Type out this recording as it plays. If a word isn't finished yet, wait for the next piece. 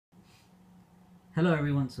Hello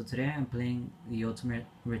everyone, so today I'm playing the Ultimate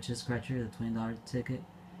Riches Scratcher, the $20 ticket,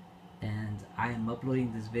 and I am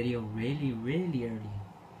uploading this video really early.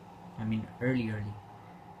 I mean early. Or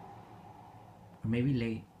maybe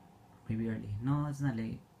late. Maybe early. No, it's not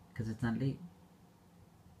late, because it's not late.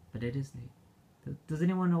 But it is late. Does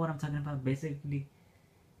anyone know what I'm talking about? Basically,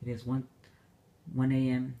 it is 1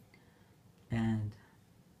 a.m. and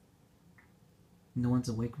no one's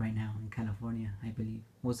awake right now in California, I believe.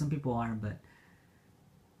 Well, some people are, but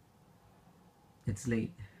it's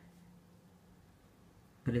late.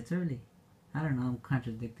 But it's early. I don't know, I'm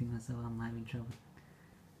contradicting myself. I'm having trouble.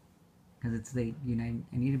 Because it's late, you know,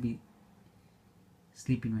 I need to be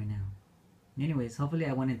sleeping right now. Anyways, hopefully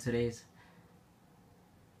I won in today's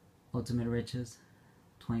Ultimate Riches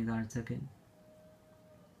 $20 ticket.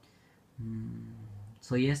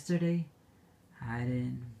 So yesterday, I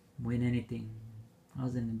didn't win anything. I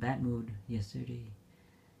was in a bad mood yesterday.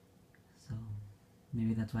 So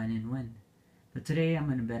maybe that's why I didn't win. But today I'm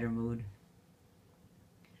in a better mood.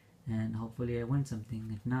 And hopefully I win something.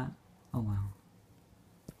 If not, oh well.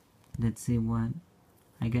 Let's see what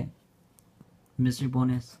I get. Mystery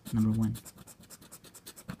bonus number 1.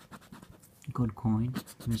 Gold coin.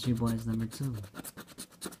 Mystery bonus number 2.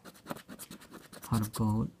 Pot of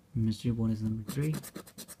gold. Mystery bonus number 3.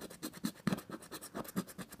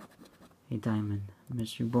 A diamond.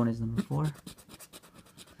 Mystery bonus number 4.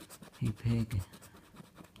 A pig.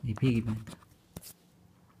 A piggy bank.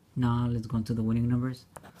 Now let's go into the winning numbers.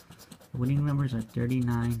 The winning numbers are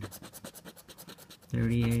 39,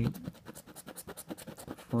 38,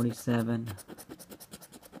 47,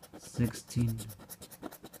 16,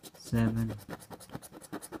 7,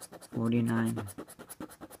 49,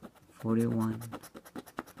 41,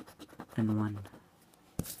 and 1.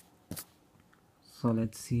 So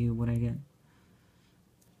let's see what I get.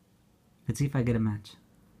 Let's see if I get a match.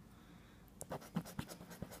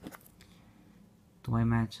 Do I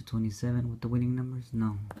match a 27 with the winning numbers?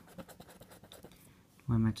 No.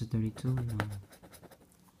 Do I match a 32? No.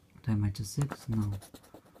 Do I match a 6? No.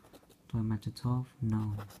 Do I match a 12?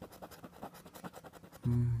 No.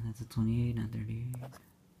 That's a 28, not 38.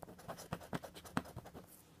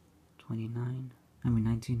 29. I mean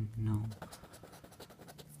 19. No.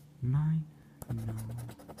 9. No.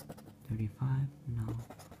 35. No.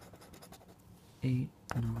 8.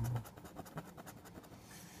 No.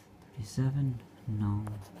 37. No.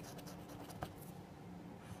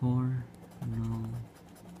 4. No.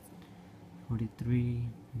 43.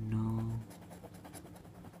 No.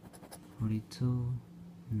 42.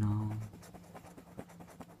 No.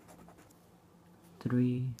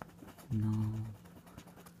 3. No.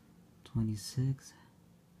 26.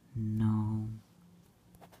 No.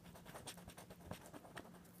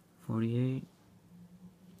 48.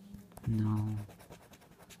 No.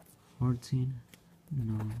 14.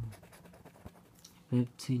 No.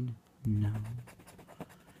 15. No.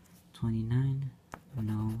 29.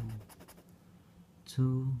 No.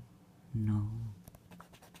 2. No.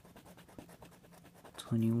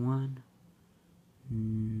 21.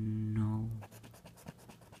 No.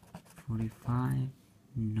 45.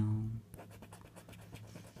 No.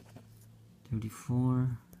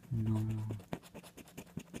 34. No.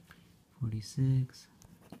 46.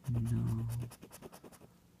 No.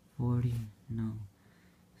 40. No.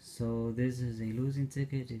 So this is a losing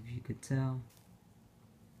ticket, if you could tell.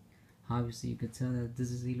 Obviously you could tell that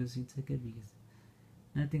this is a losing ticket because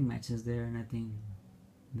nothing matches there, nothing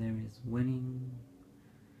there is winning.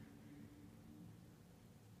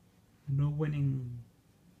 No winning.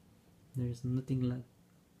 There's nothing left.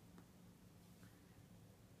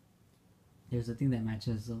 There's nothing that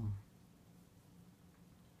matches, so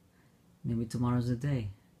maybe tomorrow's the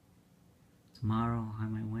day. Tomorrow I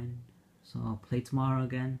might win. So I'll play tomorrow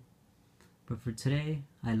again. But for today,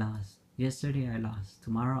 I lost. Yesterday I lost.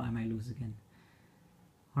 Tomorrow I might lose again.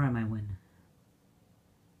 Or I might win.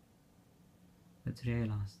 But today I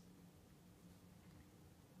lost.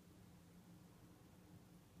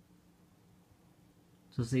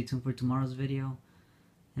 So stay tuned for tomorrow's video.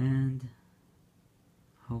 And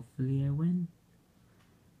hopefully I win.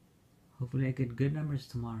 Hopefully I get good numbers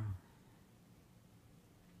tomorrow.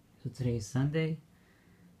 So today is Sunday.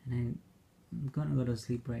 And I'm gonna go to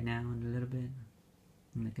sleep right now in a little bit.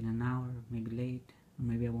 Like in an hour, maybe late. Or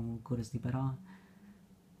maybe I won't go to sleep at all.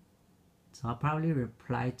 So I'll probably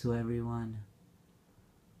reply to everyone.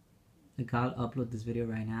 Like I'll upload this video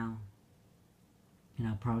right now. And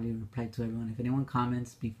I'll probably reply to everyone. If anyone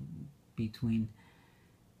comments between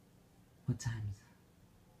what times?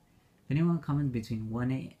 If anyone comments between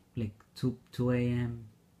 1 a.m. like 2 a.m.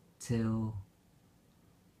 till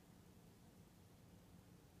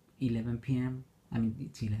 11 p.m. I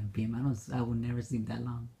mean, to 11 p.m. I will never sleep that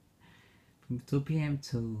long. From 2 p.m.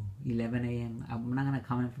 to 11 a.m. I'm not gonna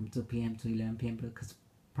comment from 2 p.m. to 11 p.m. because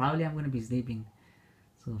probably I'm gonna be sleeping.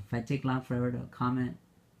 So if I take long forever to comment,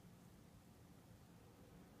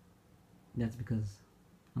 that's because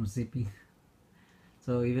I'm sleeping.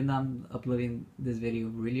 So even though I'm uploading this video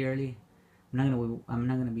really early, I'm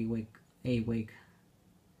not gonna be awake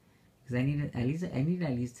because I need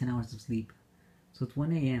at least 10 hours of sleep. So it's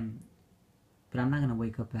 1 a.m. but I'm not gonna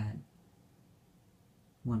wake up at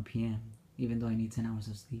 1 p.m. even though I need 10 hours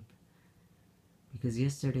of sleep, because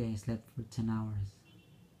yesterday I slept for 10 hours.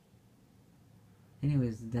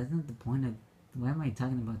 Anyways, that's not the point of why am I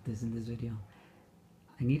talking about this in this video.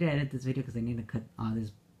 I need to edit this video because I need to cut all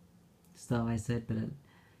this stuff I said, but I'm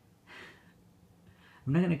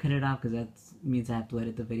not gonna cut it off because that means I have to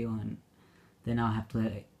edit the video and then I'll have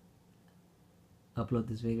to upload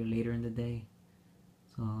this video later in the day.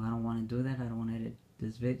 So I don't want to do that. I don't want to edit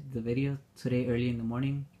the video today early in the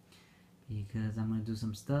morning because I'm gonna do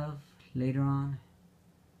some stuff later on,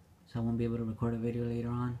 so I won't be able to record a video later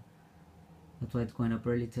on. That's why it's going up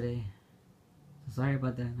early today. So sorry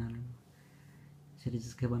about that. I don't know. Should have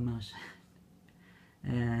just kept my mouth shut.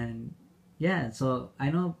 And yeah, so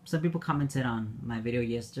I know some people commented on my video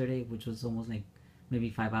yesterday, which was almost like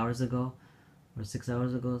maybe 5 hours ago or 6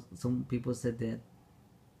 hours ago. Some people said that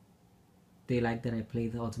they like that I play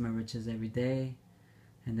the Ultimate Riches every day,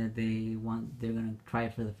 and that they're gonna try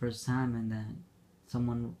it for the first time, and that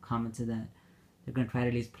someone commented that they're gonna try to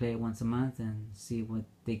at least play it once a month and see what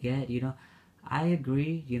they get. You know, I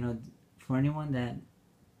agree. You know, for anyone that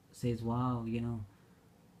says, "Wow, you know,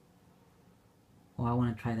 oh, I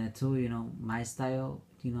want to try that too," you know, my style.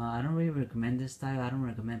 You know, I don't really recommend this style. I don't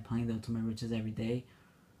recommend playing the Ultimate Riches every day.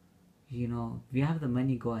 You know, if you have the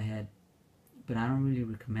money, go ahead. But I don't really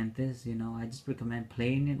recommend this. You know, I just recommend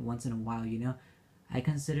playing it once in a while. You know, I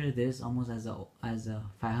consider this almost as a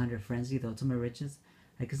 500 frenzy, the Ultimate Riches.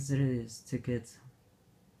 I consider this ticket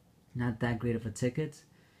not that great of a ticket.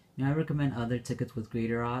 You know, I recommend other tickets with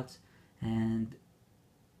greater odds, and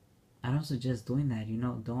I don't suggest doing that. You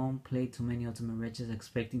know, don't play too many Ultimate Riches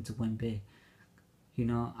expecting to win big. You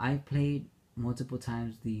know, I played multiple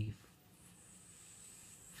times the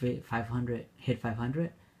 500 hit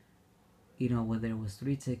 500. You know, whether it was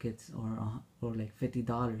 3 tickets or like $50,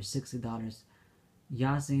 $60.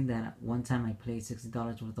 Y'all seen that one time I played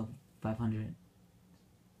 $60 worth of 500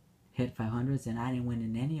 hit 500s and I didn't win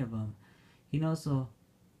in any of them. You know, so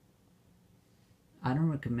I don't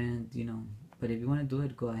recommend, you know, but if you want to do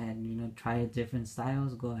it, go ahead. You know, try different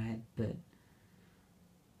styles, go ahead, but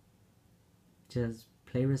just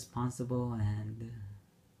play responsible. And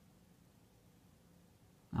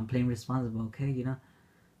I'm playing responsible, okay? You know,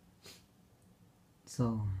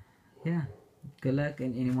 so yeah, good luck.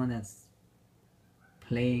 And anyone that's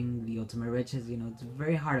playing the Ultimate Riches, you know, it's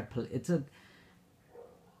very hard to play.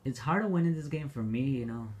 It's hard to win in this game for me, you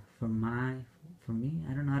know, for me.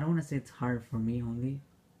 I don't know. I don't want to say it's hard for me only.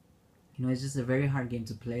 You know, it's just a very hard game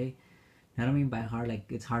to play. I don't mean by hard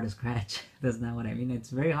like it's hard to scratch. That's not what I mean.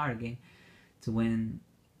 It's a very hard game to win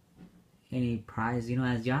any prize. You know,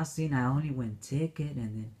 as y'all seen, I only win ticket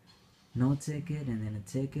and then no ticket and then a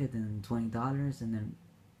ticket and then $20 and then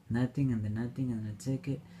nothing and then nothing and then a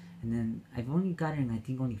ticket. And then I've only gotten, I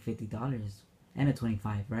think, only $50 and a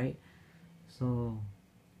 25, right? So,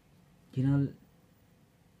 you know,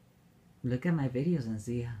 look at my videos and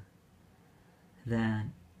see that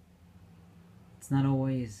it's not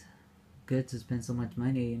always good to spend so much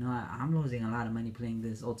money. You know, I'm losing a lot of money playing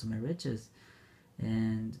this Ultimate Riches.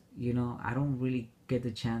 And, you know, I don't really get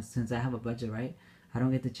the chance, since I have a budget, right? I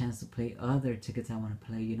don't get the chance to play other tickets I want to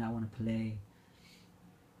play. You know, I want to play...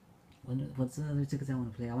 What's the other tickets I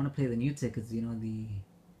want to play? I want to play the new tickets, you know,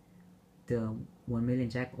 the 1 million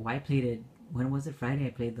jackpot. Oh, I played it, when was it? Friday. I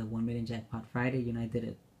played the 1 million jackpot Friday. You know, I did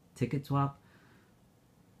a ticket swap,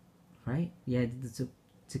 right? Yeah, I did the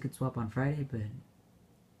ticket swap on Friday, but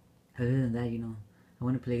other than that, you know, I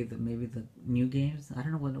want to play maybe the new games. I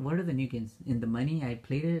don't know what are the new games. In the money, I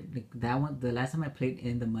played it, like that one. The last time I played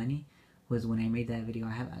in the money was when I made that video.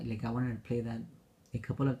 I wanted to play that a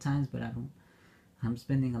couple of times, but I'm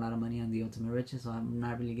spending a lot of money on the Ultimate Riches, so I'm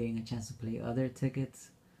not really getting a chance to play other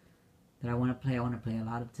tickets that I want to play. I want to play a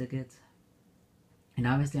lot of tickets, and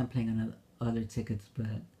obviously I'm playing other tickets,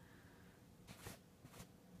 but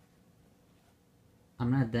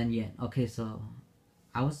I'm not done yet. Okay, so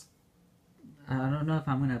I don't know if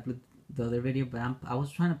I'm gonna upload the other video, but I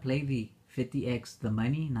was trying to play the 50x the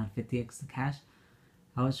money, not 50x the cash.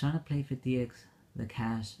 I was trying to play 50x the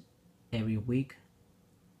cash every week.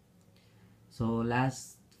 So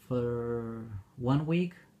for 1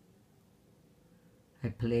 week, I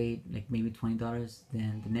played like maybe $20.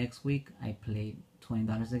 Then the next week I played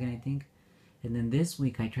 $20 again, I think. And then this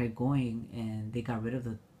week I tried going and they got rid of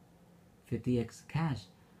the 50x cash.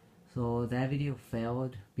 So that video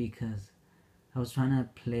failed because I was trying to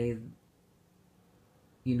play,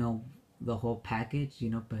 you know, the whole package, you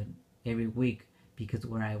know, but every week, because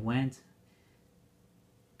where I went,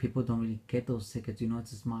 people don't really get those tickets. You know,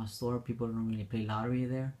 it's a small store. People don't really play lottery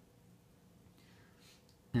there.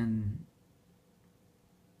 And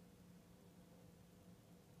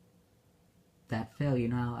that failed, you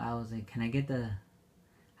know. I was like, can I get the...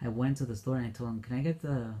 I went to the store and I told them, can I get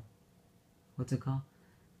the... What's it called?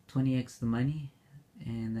 20x the money?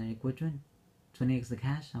 And they're like, which one? 20x the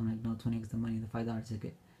cash? I'm like, no, 20x the money, the $5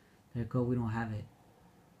 ticket. They're like, oh, we don't have it.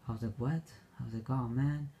 I was like, what? I was like, oh,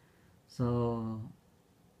 man. So...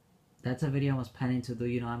 that's a video I was planning to do.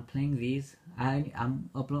 You know, I'm playing these. I'm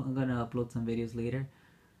gonna upload some videos later.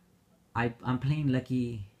 I'm playing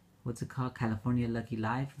Lucky, what's it called? California Lucky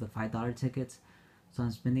Live, the $5 tickets. So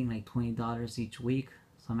I'm spending like $20 each week.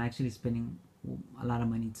 So I'm actually spending a lot of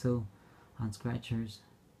money too on scratchers.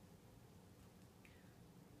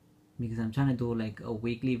 Because I'm trying to do like a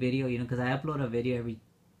weekly video, you know, because I upload a video every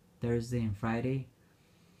Thursday and Friday.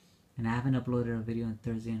 And I haven't uploaded a video on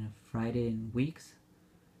Thursday and Friday in weeks.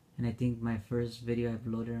 And I think my first video I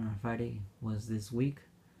uploaded on Friday was this week.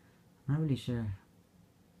 I'm not really sure.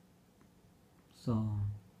 So,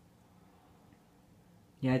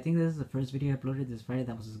 yeah, I think this is the first video I uploaded this Friday.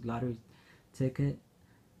 That was a lottery ticket.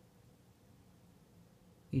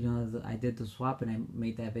 You know, I did the swap and I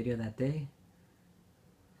made that video that day.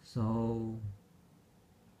 So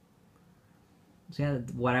yeah,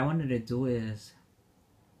 what I wanted to do is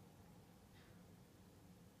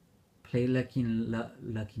play Lucky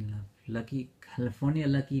California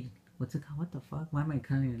Lucky, what's it called? What the fuck? Why am I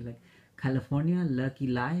calling it like California Lucky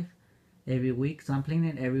Live every week? So I'm playing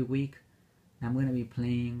it every week. I'm gonna be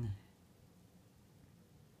playing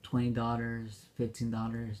 $20,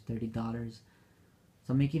 $15, $30.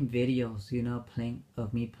 So I'm making videos, you know,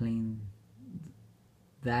 of me playing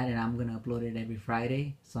that, and I'm gonna upload it every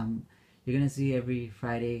Friday. So you're gonna see every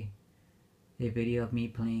Friday a video of me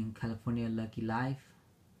playing California Lucky Live.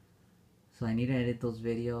 So I need to edit those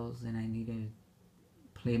videos and I need to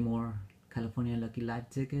play more California Lucky Live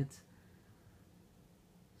tickets.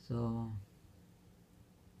 So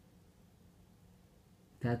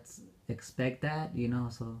expect that, you know,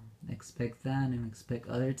 so expect that and expect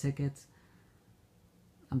other tickets.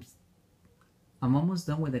 I'm almost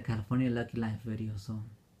done with the California Lucky Live video, so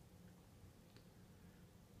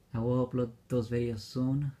I will upload those videos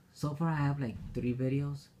soon. So far I have like 3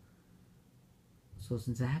 videos. So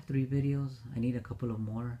since I have 3 videos, I need a couple of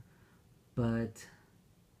more, but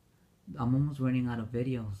I'm almost running out of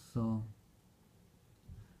videos. So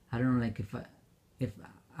I don't know, like if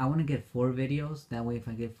I want to get 4 videos, that way if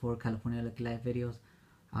I get 4 California Lucky Live videos,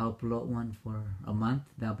 I'll upload one for a month.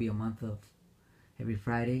 That'll be a month of every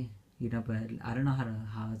Friday, you know. But I don't know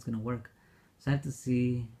how it's gonna work, so I have to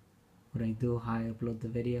see what I do, how I upload the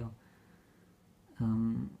video.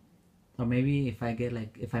 Or maybe if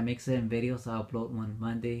I make 7 videos, I'll upload one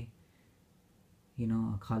Monday. You know,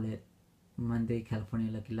 I'll call it Monday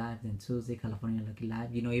California Lucky Live, then Tuesday California Lucky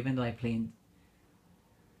Live. You know, even though I play in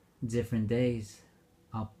different days,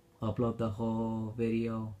 I'll upload the whole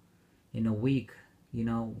video in a week. You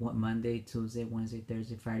know, Monday, Tuesday, Wednesday,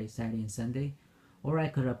 Thursday, Friday, Saturday, and Sunday. Or I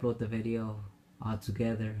could upload the video all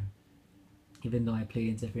together, even though I played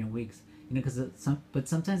in different weeks. You know, but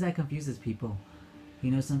sometimes that confuses people.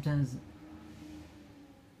 You know, sometimes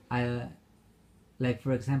like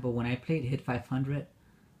for example, when I played Hit 500,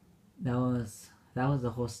 that was the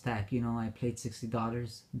whole stack. You know, I played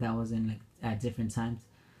 $60. That was in like at different times.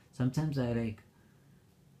 Sometimes I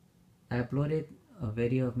uploaded a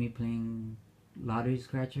video of me playing lottery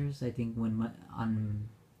scratchers, I think on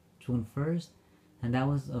June 1st, and that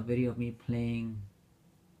was a video of me playing,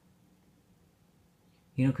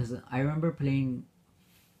 you know, because I remember playing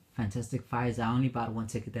Fantastic Fives. I only bought 1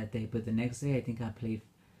 ticket that day, but the next day I think I played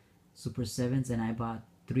Super Sevens and I bought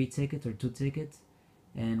 3 tickets or 2 tickets,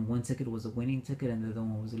 and 1 ticket was a winning ticket and the other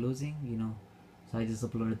one was losing, you know. So I just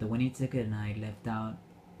uploaded the winning ticket and I left out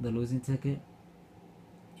the losing ticket,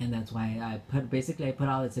 and that's why I put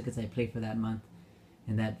all the tickets I played for that month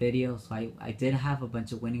in that video. So I did have a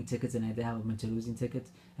bunch of winning tickets and I did have a bunch of losing tickets,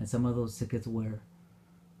 and some of those tickets were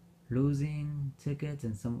losing tickets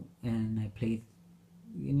and I played,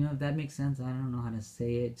 you know, if that makes sense. I don't know how to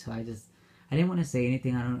say it, so I didn't want to say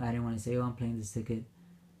anything. I didn't want to say, oh, I'm playing this ticket.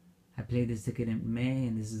 I played this ticket in May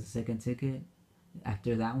and this is the second ticket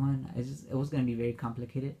after that one. It was going to be very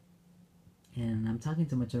complicated, and I'm talking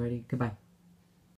too much already. Goodbye.